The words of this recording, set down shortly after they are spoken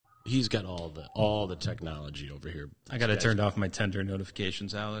He's got all the technology over here. I got to turn off my tender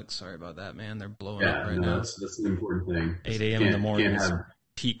notifications, Alex. Sorry about that, man. They're blowing up right now. That's an important thing. 8 a.m. in the morning is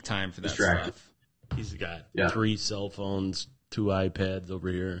peak time for that stuff. He's got 3 cell phones, 2 iPads over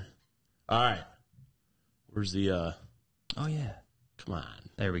here. All right. Where's the Oh, yeah. Come on.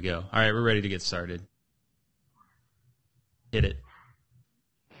 There we go. All right, we're ready to get started. Hit it.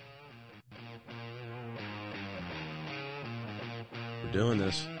 We're doing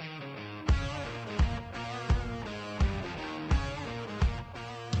this.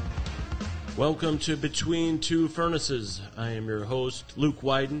 Welcome to Between Two Furnaces. I am your host, Luke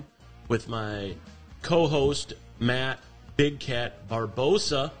Wyden, with my co-host, Matt Big Cat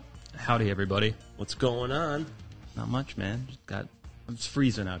Barbosa. Howdy, everybody. What's going on? Not much, man. It's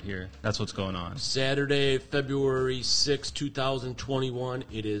freezing out here. That's what's going on. Saturday, February 6, 2021.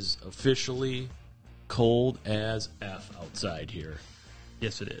 It is officially cold as F outside here.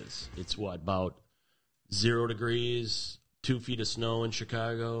 Yes, it is. It's about 0 degrees, 2 feet of snow in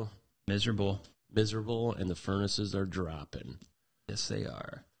Chicago. Miserable, and the furnaces are dropping. Yes, they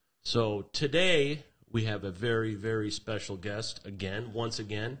are. So today we have a very, very special guest once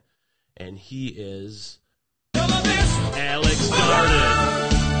again, and he is Alex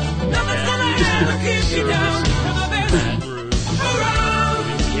Darden.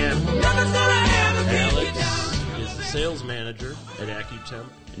 Alex is the sales manager at Accutemp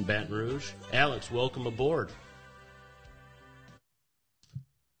in Baton Rouge. Alex, welcome aboard.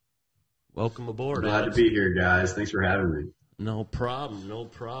 Welcome aboard. Glad to be here, guys. Thanks for having me. No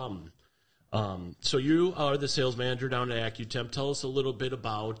problem. So you are the sales manager down at Accutemp. Tell us a little bit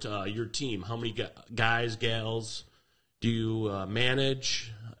about your team. How many guys, gals do you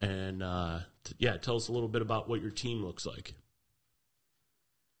manage? And tell us a little bit about what your team looks like.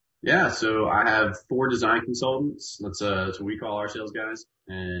 Yeah, so I have 4 design consultants. That's what we call our sales guys,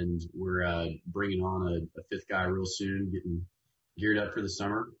 and we're bringing on a 5th guy real soon, getting geared up for the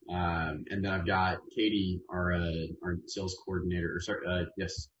summer. And then I've got Katie, our sales coordinator,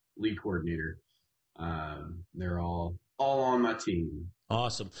 lead coordinator. They're all on my team.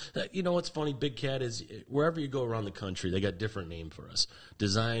 Awesome. You know what's funny, Big Cat, is wherever you go around the country, they got different name for us.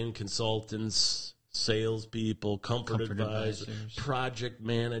 Design consultants, salespeople, comfort advisors, project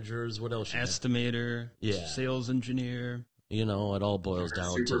managers. What else? Estimator, sales engineer. You know, it all boils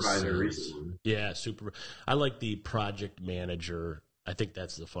down to supervisor. Yeah, I like the project manager. I think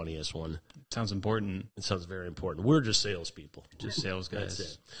that's the funniest one. Sounds important. It sounds very important. We're just salespeople. Just sales guys.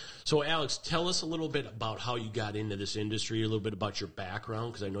 That's it. So, Alex, tell us a little bit about how you got into this industry, a little bit about your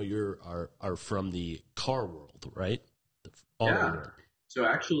background, because I know you are from the car world, right? World. So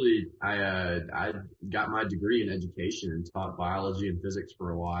actually, I got my degree in education and taught biology and physics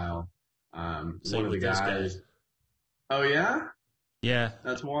for a while. Same with this guy. Oh, yeah? Yeah.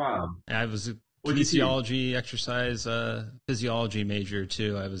 That's wild. I was a kinesiology, exercise, physiology major,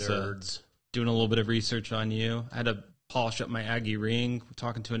 too. I was doing a little bit of research on you. I had to polish up my Aggie ring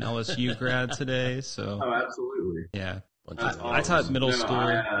talking to an LSU grad today. So. Oh, absolutely. Yeah. Awesome. I taught middle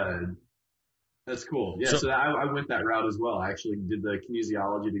school. That's cool. Yeah, so I went that route as well. I actually did the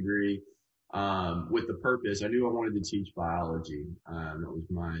kinesiology degree with the purpose. I knew I wanted to teach biology. That was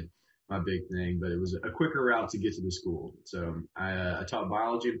my big thing, but it was a quicker route to get to the school. So I taught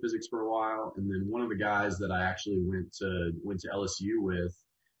biology and physics for a while, and then one of the guys that I actually went to LSU with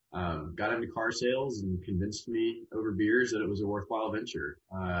got into car sales and convinced me over beers that it was a worthwhile venture.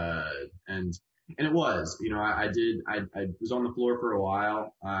 And it was. You know, I was on the floor for a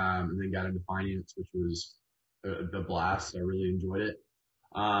while, and then got into finance, which was a blast. I really enjoyed it.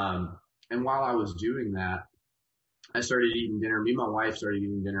 And while I was doing that, I started eating dinner. Me and my wife started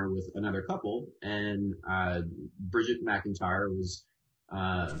eating dinner with another couple, and Bridget McIntyre was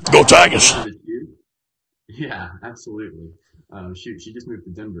Go Tigers! Yeah, absolutely. She just moved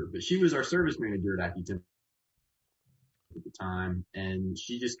to Denver, but she was our service manager at Accutemp at the time, and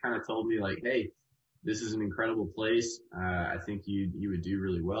she just kind of told me like, "Hey, this is an incredible place. I think you would do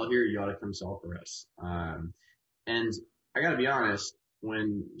really well here. You ought to come sell for us." And I got to be honest,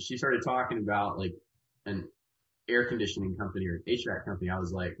 when she started talking about like an air conditioning company or HVAC company, I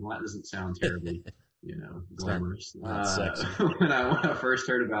was like, well, that doesn't sound terribly, glamorous. Not sexy. when I first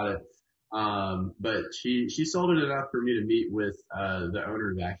heard about it. But she sold it enough for me to meet with, the owner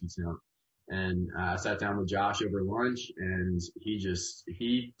of Accutemp. And I sat down with Josh over lunch, and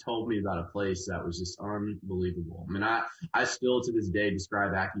he told me about a place that was just unbelievable. I mean, I still to this day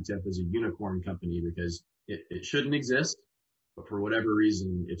describe Accutemp as a unicorn company because it shouldn't exist. But for whatever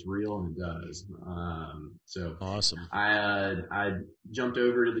reason, it's real and it does. So awesome. I jumped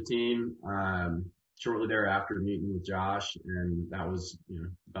over to the team, shortly thereafter meeting with Josh, and that was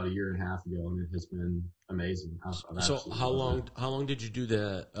about 1.5 years ago, and it has been amazing. So how long did you do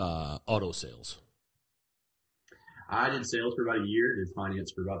the auto sales? I did sales for about 1 year, did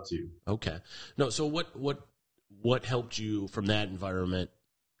finance for about 2. Okay. No, so what helped you from that environment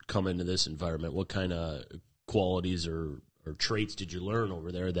come into this environment? What kind of qualities or traits did you learn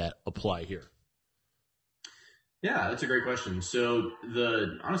over there that apply here? Yeah, that's a great question. So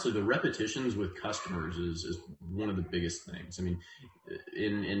honestly, the repetitions with customers is one of the biggest things. I mean,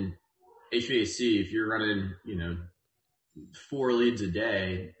 in HVAC, if you're running, 4 leads a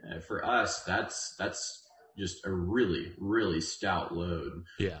day, for us, that's just a really, really stout load.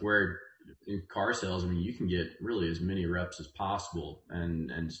 Yeah. Where in car sales, I mean, you can get really as many reps as possible,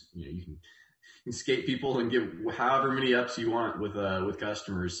 and you can skate people and get however many ups you want with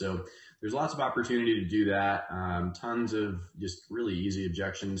customers. So there's lots of opportunity to do that. Tons of just really easy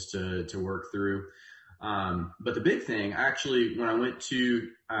objections to work through. But the big thing, actually, when I went to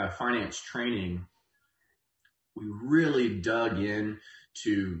finance training, we really dug in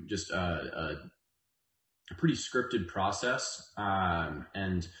to just a pretty scripted process,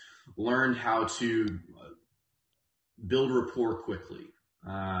 and learned how to build rapport quickly.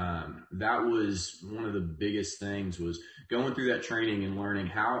 That was one of the biggest things, was going through that training and learning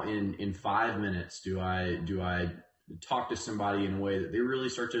how in 5 minutes do I talk to somebody in a way that they really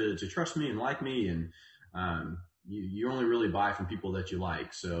start to trust me and like me. And you only really buy from people that you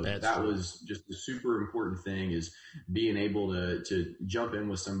like. So that was just a super important thing, is being able to jump in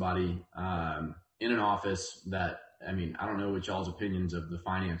with somebody in an office that, I mean, I don't know what y'all's opinions of the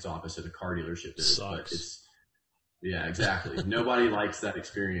finance office at a car dealership is, but yeah, exactly. Nobody likes that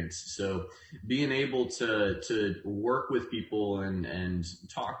experience. So being able to work with people and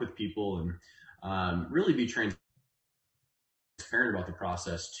talk with people and really be transparent about the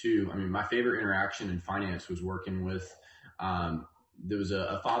process too. I mean, my favorite interaction in finance was working with, there was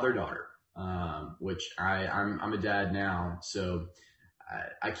a father-daughter, which I'm a dad now. So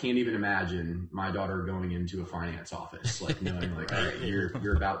I can't even imagine my daughter going into a finance office, like knowing like, all right,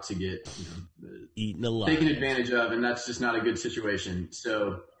 you're about to get, eaten alive, taken advantage of, and that's just not a good situation.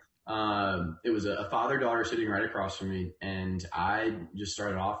 So it was a father-daughter sitting right across from me, and I just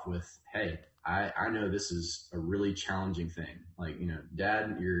started off with, hey, I know this is a really challenging thing. Like,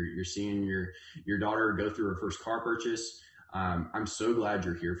 Dad, you're seeing your daughter go through her first car purchase. I'm so glad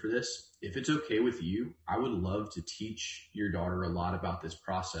you're here for this. If it's okay with you, I would love to teach your daughter a lot about this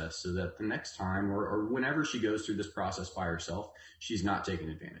process, so that the next time or whenever she goes through this process by herself, she's not taken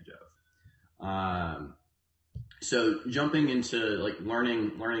advantage of. So jumping into like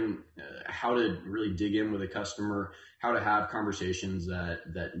learning how to really dig in with a customer, how to have conversations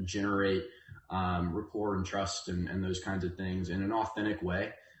that generate rapport and trust and those kinds of things in an authentic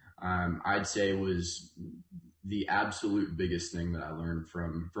way, I'd say was the absolute biggest thing that I learned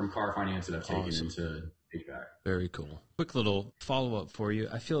from car finance that I've taken into HVAC. Very cool. Quick little follow-up for you.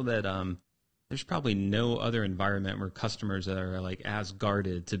 I feel that there's probably no other environment where customers are like as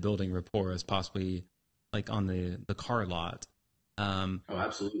guarded to building rapport as possibly like on the car lot. Oh,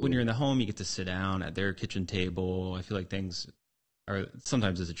 absolutely. When you're in the home, you get to sit down at their kitchen table. I feel like things are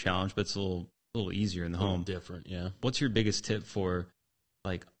sometimes it's a challenge, but it's a little easier in the home. Different, yeah. What's your biggest tip for,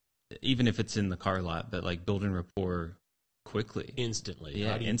 like, even if it's in the car lot, but like building rapport quickly, instantly?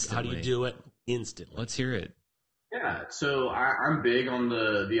 Yeah, instantly. How do you do it instantly? Let's hear it. Yeah, so I'm big on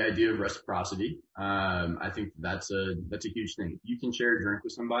the idea of reciprocity. I think that's a huge thing. You can share a drink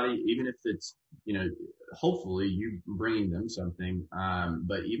with somebody, even if it's, hopefully you bringing them something.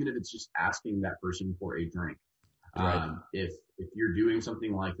 But even if it's just asking that person for a drink, right. If you're doing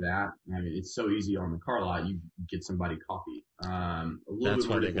something like that, I mean, it's so easy on the car lot. You get somebody coffee. That's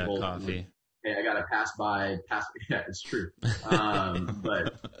why they got coffee. Hey, I got to pass. Yeah, it's true.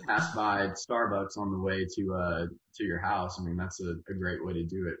 But pass by Starbucks on the way to your house. I mean, that's a great way to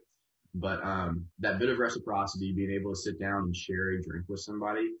do it. But that bit of reciprocity, being able to sit down and share a drink with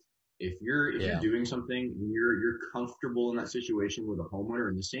somebody. If you're doing something and you're comfortable in that situation with a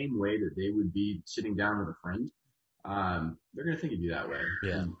homeowner in the same way that they would be sitting down with a friend, they're going to think of you that way.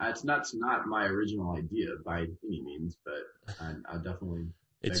 Yeah. That's not my original idea by any means, but I definitely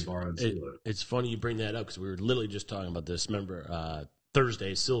borrow and steal it. It's funny you bring that up, because we were literally just talking about this. Remember,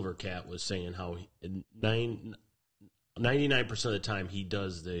 Thursday, Silver Cat was saying how 99% of the time he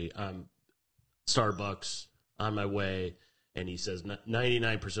does the Starbucks on my way, and he says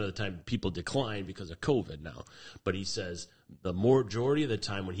 99% of the time people decline because of COVID now. But he says the majority of the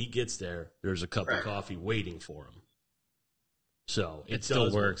time when he gets there, there's a cup of coffee waiting for him. So it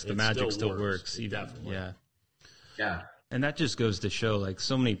still works. The magic still works. Definitely. Yeah. Yeah. And that just goes to show, like,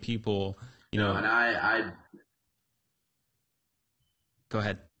 so many people you know, and I go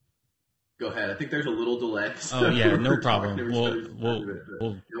ahead. Go ahead. I think there's a little delay. So yeah, no problem. We'll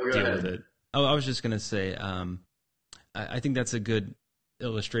deal with it. Oh, I was just going to say, I think that's a good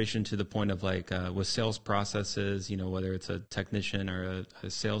illustration to the point of like with sales processes, you know, whether it's a technician or a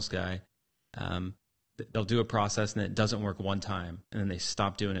sales guy, they'll do a process and it doesn't work one time and then they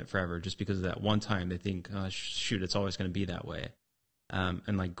stop doing it forever just because of that one time. They think, oh, shoot, it's always going to be that way.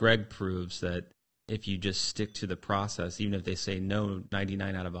 And like Greg proves that if you just stick to the process, even if they say no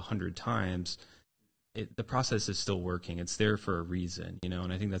 99 out of 100 times, the process is still working. It's there for a reason, you know,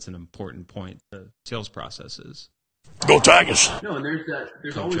 and I think that's an important point to sales processes. Go Tigers! No, and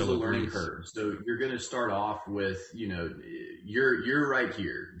there's always a learning curve. So you're going to start off with, you know, you're right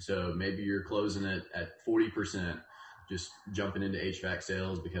here. So maybe you're closing it at 40%, just jumping into HVAC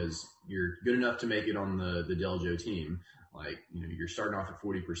sales because you're good enough to make it on the Deljo team. Like, you know, you're starting off at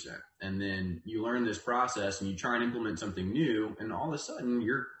 40%, and then you learn this process and you try and implement something new, and all of a sudden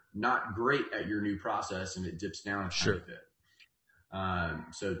you're not great at your new process and it dips down a tiny bit.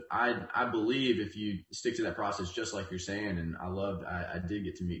 So I believe if you stick to that process, just like you're saying, and I did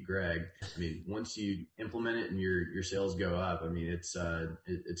get to meet Greg. I mean, once you implement it and your sales go up, I mean,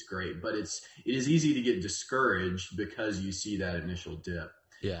 it's great, but it is easy to get discouraged because you see that initial dip.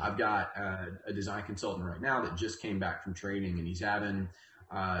 Yeah. I've got a design consultant right now that just came back from training, and he's having,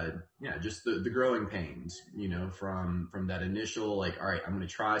 just the growing pains, you know, from that initial, like, all right, I'm going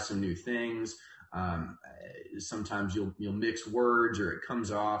to try some new things. Sometimes you'll mix words, or it comes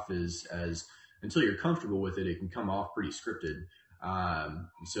off as until you're comfortable with it, it can come off pretty scripted.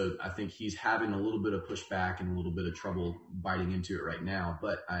 So I think he's having a little bit of pushback and a little bit of trouble biting into it right now.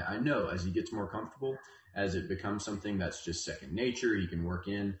 But I know as he gets more comfortable, as it becomes something that's just second nature, he can work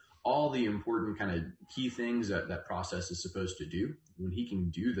in all the important kind of key things that process is supposed to do. When he can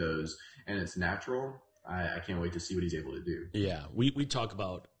do those and it's natural, I can't wait to see what he's able to do. Yeah, we talk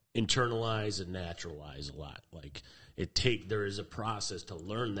about internalize and naturalize a lot. Like there is a process to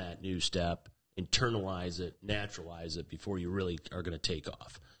learn that new step, internalize it, naturalize it before you really are going to take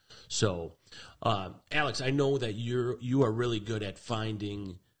off. So, Alex, I know that you are really good at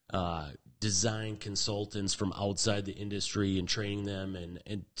finding design consultants from outside the industry and training them,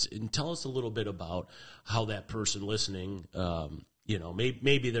 and tell us a little bit about how that person listening, you know,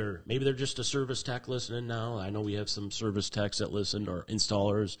 maybe they're just a service tech listening now. I know we have some service techs that listen, or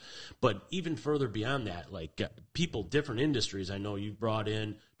installers, but even further beyond that, like people, different industries. I know you brought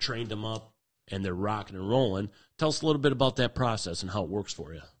in, trained them up, and they're rocking and rolling. Tell us a little bit about that process and how it works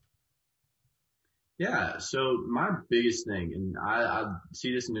for you. Yeah. So my biggest thing, and I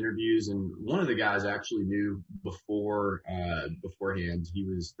see this in interviews, and one of the guys I actually knew beforehand. He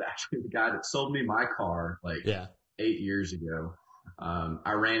was actually the guy that sold me my car 8 years ago.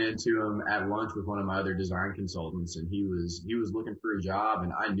 I ran into him at lunch with one of my other design consultants, and he was looking for a job,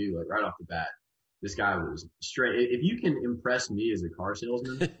 and I knew, like, right off the bat, this guy was straight. If you can impress me as a car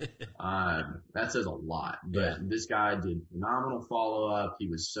salesman, that says a lot. But This guy did phenomenal follow up. He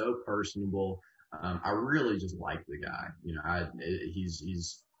was so personable. I really just liked the guy. You know, he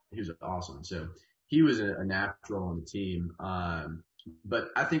was awesome. So he was a natural on the team. But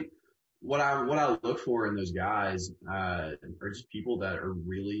I think what I look for in those guys are just people that are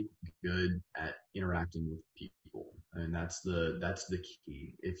really good at interacting with people, and that's the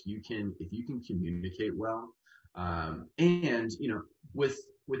key. If you can communicate well, and you know, with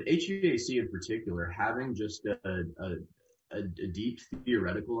HVAC in particular, having just a deep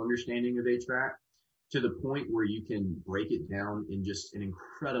theoretical understanding of HVAC to the point where you can break it down in just an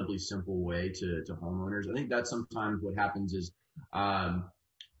incredibly simple way to homeowners. I think that's sometimes what happens is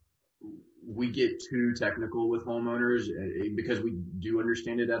we get too technical with homeowners because we do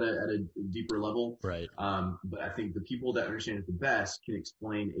understand it at a deeper level. Right. But I think the people that understand it the best can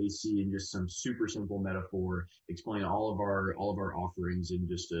explain AC in just some super simple metaphor, explain all of our offerings in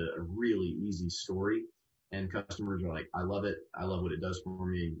just a really easy story. And customers are like, I love it. I love what it does for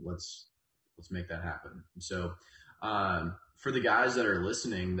me. Let's make that happen. So, for the guys that are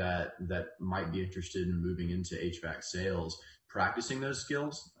listening that might be interested in moving into HVAC sales, practicing those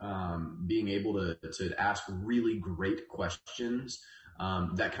skills, being able to ask really great questions,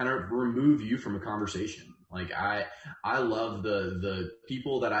 that kind of remove you from a conversation. Like I love the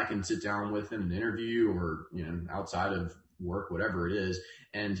people that I can sit down with in an interview or, you know, outside of work, whatever it is.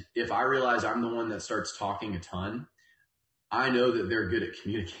 And if I realize I'm the one that starts talking a ton, I know that they're good at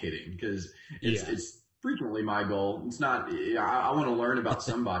communicating, because it's frequently my goal. It's not, I want to learn about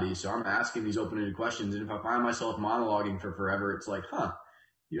somebody. So I'm asking these open-ended questions. And if I find myself monologuing for forever, it's like,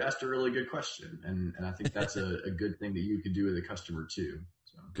 you asked a really good question. And I think that's a good thing that you could do with a customer too.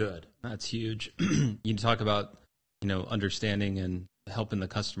 So. Good. That's huge. You talk about, understanding and helping the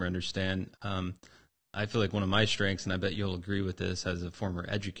customer understand. I feel like one of my strengths, and I bet you'll agree with this as a former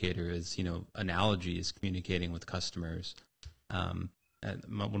educator, is, analogies, communicating with customers. And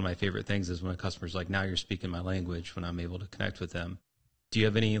one of my favorite things is when a customer's like, now you're speaking my language, when I'm able to connect with them. Do you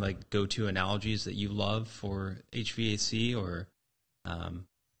have any like go-to analogies that you love for HVAC or?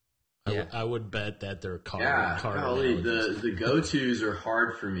 I would bet that they're car golly, analogies. the go-tos are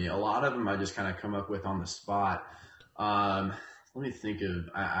hard for me. A lot of them I just kind of come up with on the spot. Let me think of,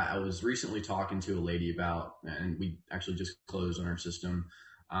 I was recently talking to a lady about, and we actually just closed on our system,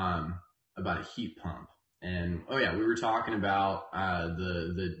 about a heat pump. And, we were talking about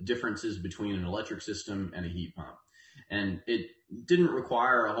the differences between an electric system and a heat pump. And it didn't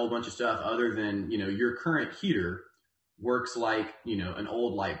require a whole bunch of stuff other than, your current heater works like, an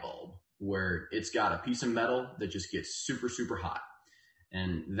old light bulb where it's got a piece of metal that just gets super, super hot.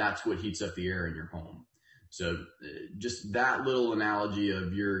 And that's what heats up the air in your home. So just that little analogy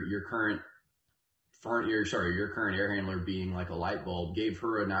of your current air handler being like a light bulb gave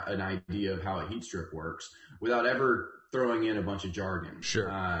her an idea of how a heat strip works without ever throwing in a bunch of jargon. Sure.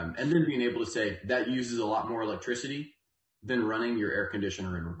 And then being able to say that uses a lot more electricity than running your air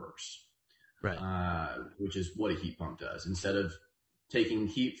conditioner in reverse. Right. Which is what a heat pump does. Instead of taking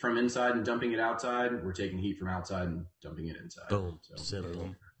heat from inside and dumping it outside, we're taking heat from outside and dumping it inside. Boom.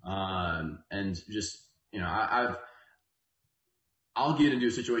 Simple. And just, I'll get into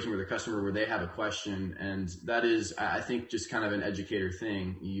a situation where the customer, where they have a question, and that is, I think, just kind of an educator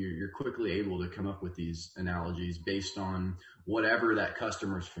thing. You're quickly able to come up with these analogies based on whatever that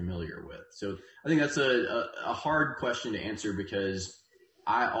customer is familiar with. So I think that's a hard question to answer, because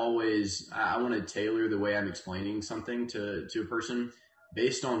I want to tailor the way I'm explaining something to a person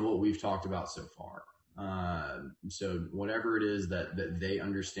based on what we've talked about so far. So whatever it is that they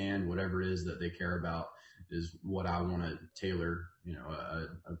understand, whatever it is that they care about, is what I want to tailor,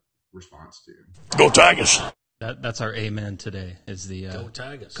 a response to. Go Tigers! That's our amen today. Is the Go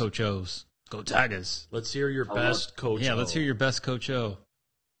Tigers. Coach O's. Go Tigers! Let's hear your best Coach. Yeah, let's hear your best Coach O.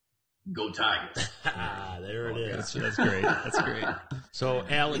 Go Tigers! There it is. That's great. That's great. So,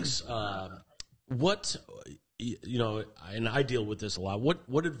 Alex, what, and I deal with this a lot.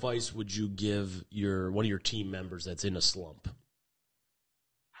 What advice would you give one of your team members that's in a slump?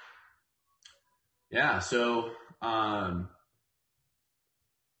 Yeah. So,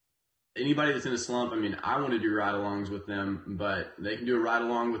 anybody that's in a slump, I want to do ride-alongs with them, but they can do a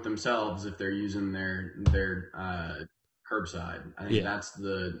ride-along with themselves if they're using their curbside. I think that's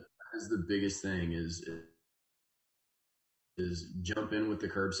the biggest thing is jump in with the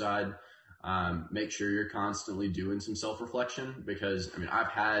curbside. Make sure you're constantly doing some self-reflection, because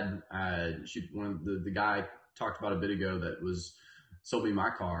I've had one of the guy I talked about a bit ago that sold me my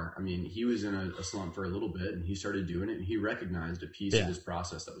car. He was in a slump for a little bit, and he started doing it, and he recognized a piece of his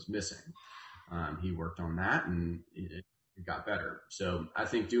process that was missing. He worked on that, and it got better. So I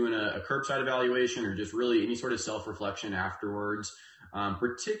think doing a curbside evaluation, or just really any sort of self-reflection afterwards,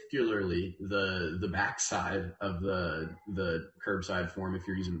 particularly the backside of the curbside form, if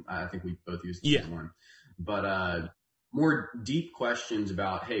you're using, I think we both use the same one, but more deep questions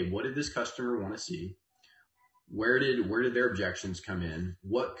about, hey, what did this customer want to see? Where did their objections come in?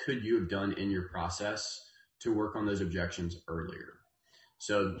 What could you have done in your process to work on those objections earlier?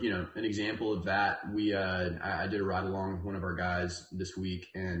 So, an example of that, I did a ride along with one of our guys this week,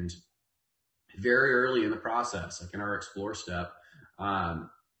 and very early in the process, like in our explore step,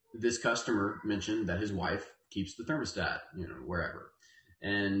 this customer mentioned that his wife keeps the thermostat, wherever.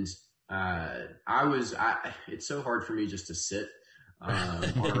 And it's so hard for me just to sit on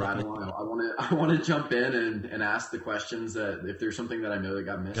a ride along. I want to jump in and ask the questions that, if there's something that I know that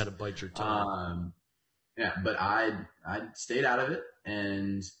got missed. Got to bite your tongue. But I stayed out of it,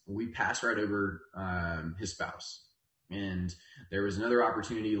 and we passed right over his spouse. And there was another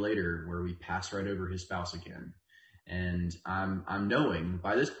opportunity later where we passed right over his spouse again. And I'm knowing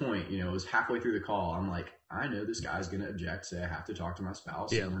by this point, it was halfway through the call. I'm like, I know this guy's going to object, say I have to talk to my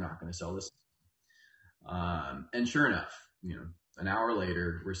spouse, and we're not going to sell this. And sure enough, an hour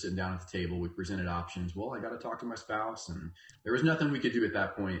later, we're sitting down at the table. We presented options. Well, I got to talk to my spouse, and there was nothing we could do at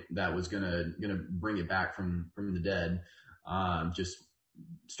that point that was gonna bring it back from the dead. Just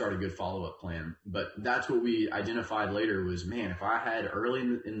start a good follow-up plan. But that's what we identified later was, man, if I had early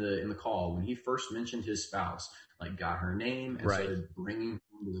in the call, when he first mentioned his spouse, like got her name and started bringing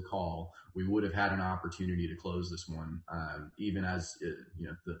her to the call, we would have had an opportunity to close this one. Even as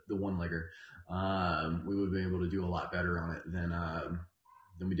the one-legger, we would have been able to do a lot better on it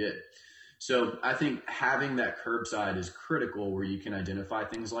than we did. So I think having that curbside is critical where you can identify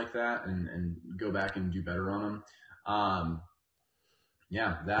things like that and go back and do better on them.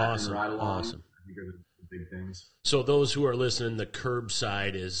 That awesome. and ride along. Awesome. I think are the big things. So those who are listening, the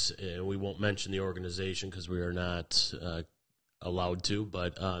curbside is, we won't mention the organization because we are not allowed to,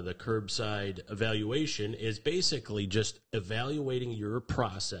 but the curbside evaluation is basically just evaluating your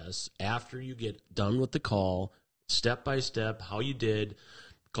process after you get done with the call, step by step, how you did.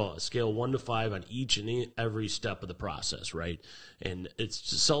 Call it scale 1 to 5 on each and every step of the process, right? And it's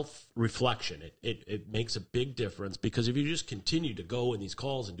self-reflection. It makes a big difference because if you just continue to go in these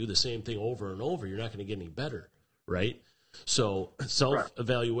calls and do the same thing over and over, you're not going to get any better, right? So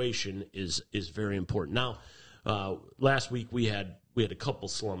self-evaluation is very important. Now, last week we had a couple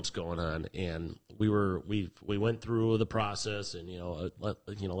slumps going on, and we went through the process, and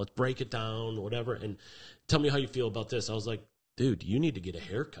let's break it down, whatever. And tell me how you feel about this. I was like, dude, you need to get a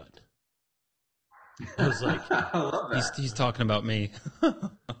haircut. I was like, I love that. He's talking about me.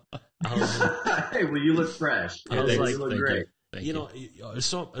 Hey, well, you look fresh. I was like, you look great.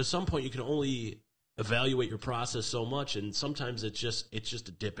 At some point you can only evaluate your process so much, and sometimes it's just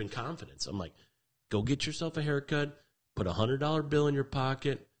a dip in confidence. I'm like, go get yourself a haircut, put $100 bill in your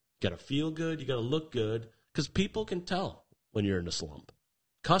pocket. You got to feel good. You got to look good, because people can tell when you're in a slump.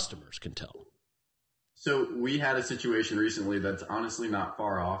 Customers can tell. So we had a situation recently that's honestly not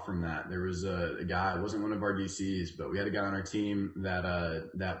far off from that. There was a guy, it wasn't one of our DCs, but we had a guy on our team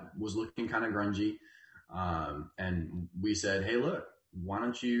that was looking kind of grungy. And we said, hey, look, why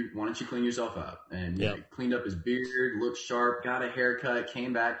don't you clean yourself up? And he cleaned up his beard, looked sharp, got a haircut,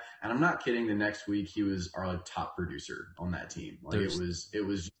 came back. And I'm not kidding. The next week he was our top producer on that team. Like it was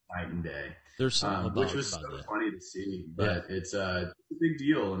just night and day. There's something which was so funny to see, but it's a big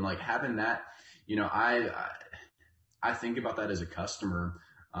deal. And like having that, I think about that as a customer.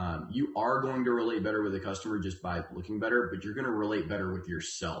 You are going to relate better with a customer just by looking better, but you're going to relate better with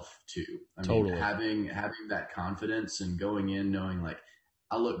yourself too. I mean, having that confidence and going in knowing like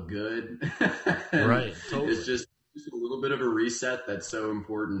I look good, right? Totally. It's just a little bit of a reset that's so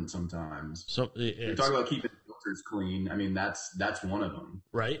important sometimes. So you talk about keeping filters clean. I mean, that's one of them,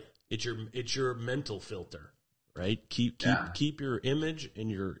 right? It's your mental filter. Right? Keep your image and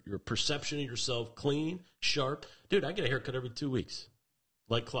your perception of yourself clean, sharp. Dude, I get a haircut every 2 weeks.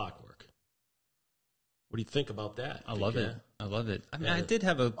 Like clockwork. What do you think about that? I love it. I mean, I did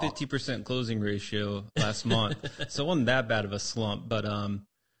have a 50% closing ratio last month, so it wasn't that bad of a slump, but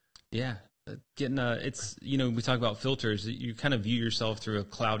getting it's, we talk about filters. You kind of view yourself through a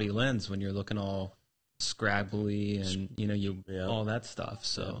cloudy lens when you're looking all scraggly and all that stuff.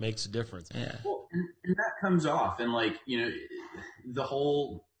 So it makes a difference. Yeah. Well, and that comes off, and like the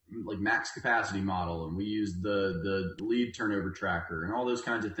whole like max capacity model, and we use the lead turnover tracker and all those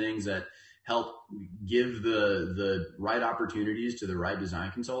kinds of things that help give the right opportunities to the right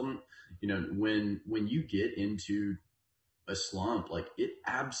design consultant. When you get into a slump, like it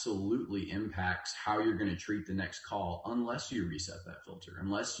absolutely impacts how you're going to treat the next call unless you reset that filter,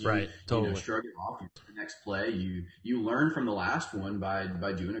 unless you, shrug it off the next play. You learn from the last one by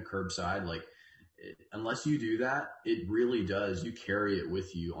doing a curbside. Like unless you do that, it really does. You carry it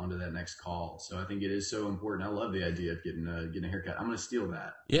with you onto that next call. So I think it is so important. I love the idea of getting a haircut. I'm going to steal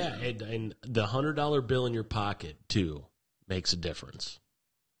that. Yeah. And the $100 bill in your pocket too makes a difference.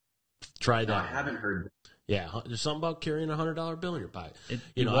 Try that. No, I haven't heard that. Yeah, there's something about carrying a $100 bill in your pocket.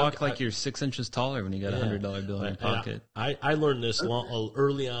 You walk like you're 6 inches taller when you got a $100 bill in your pocket. I learned this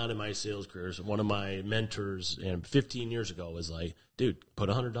early on in my sales careers. One of my mentors, and 15 years ago, was like, "Dude, put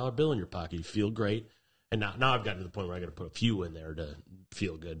a $100 bill in your pocket. You feel great." And now I've gotten to the point where I got to put a few in there to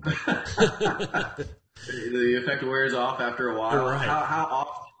feel good. But the effect wears off after a while. Right. How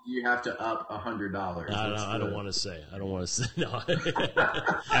often do you have to up $100? I don't want to say. I don't want to say. No.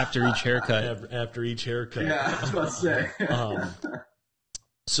 After each haircut. After each haircut. Yeah, I was about to say.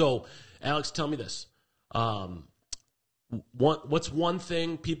 So, Alex, tell me this. What's one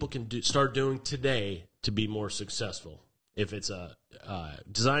thing people can start doing today to be more successful? If it's a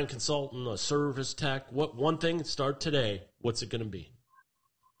design consultant, a service tech, what one thing start today? What's it going to be?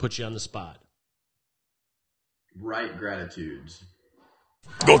 Put you on the spot. Write gratitudes.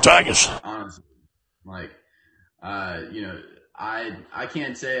 Go Tigers! Honestly, like, I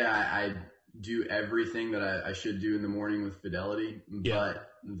can't say I do everything that I should do in the morning with fidelity,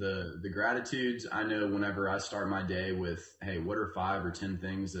 but the gratitudes, I know whenever I start my day with, hey, what are 5 or 10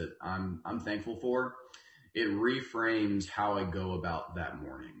 things that I'm thankful for? It reframes how I go about that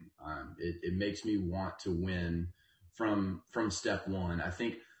morning. It makes me want to win from step one. I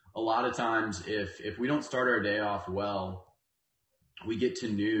think a lot of times if we don't start our day off well, we get to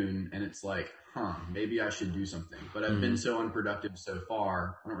noon and it's like, maybe I should do something. But I've been so unproductive so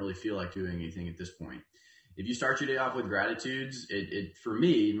far, I don't really feel like doing anything at this point. If you start your day off with gratitudes, it for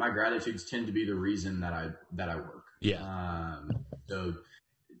me, my gratitudes tend to be the reason that I work. Yeah. So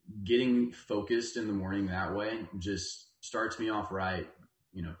getting focused in the morning that way just starts me off right,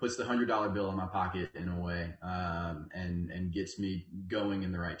 puts the $100 bill in my pocket in a way, and gets me going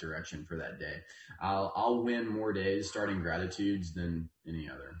in the right direction for that day. I'll win more days starting gratitudes than any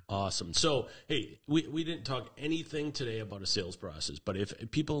other. Awesome. So, hey, we didn't talk anything today about a sales process, but if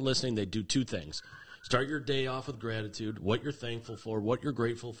people are listening, they do two things. Start your day off with gratitude, what you're thankful for, what you're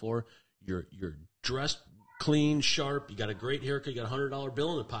grateful for. You're dressed clean, sharp, you got a great haircut, you got a $100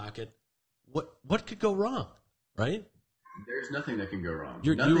 bill in the pocket. What could go wrong, right? There's nothing that can go wrong.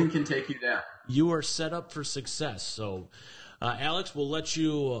 Nothing can take you down. You are set up for success. So, Alex, we'll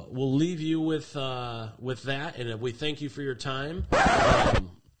leave you with that, and we thank you for your time.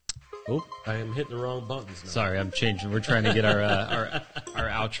 I am hitting the wrong buttons now. Sorry, I'm changing. We're trying to get our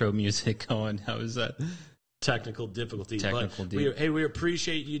outro music going. How is that? Technical difficulty. We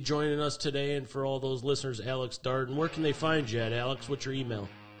appreciate you joining us today, and for all those listeners, Alex Darden, where can they find you at, Alex? What's your email?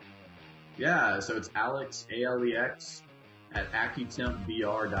 Yeah, so it's Alex, ALEX, at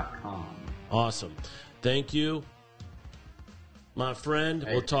AccuTempBR.com. Awesome. Thank you, my friend.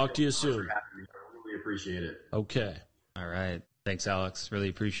 We'll talk to you soon. I really appreciate it. Okay. All right. Thanks, Alex. Really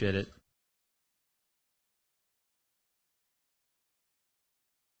appreciate it.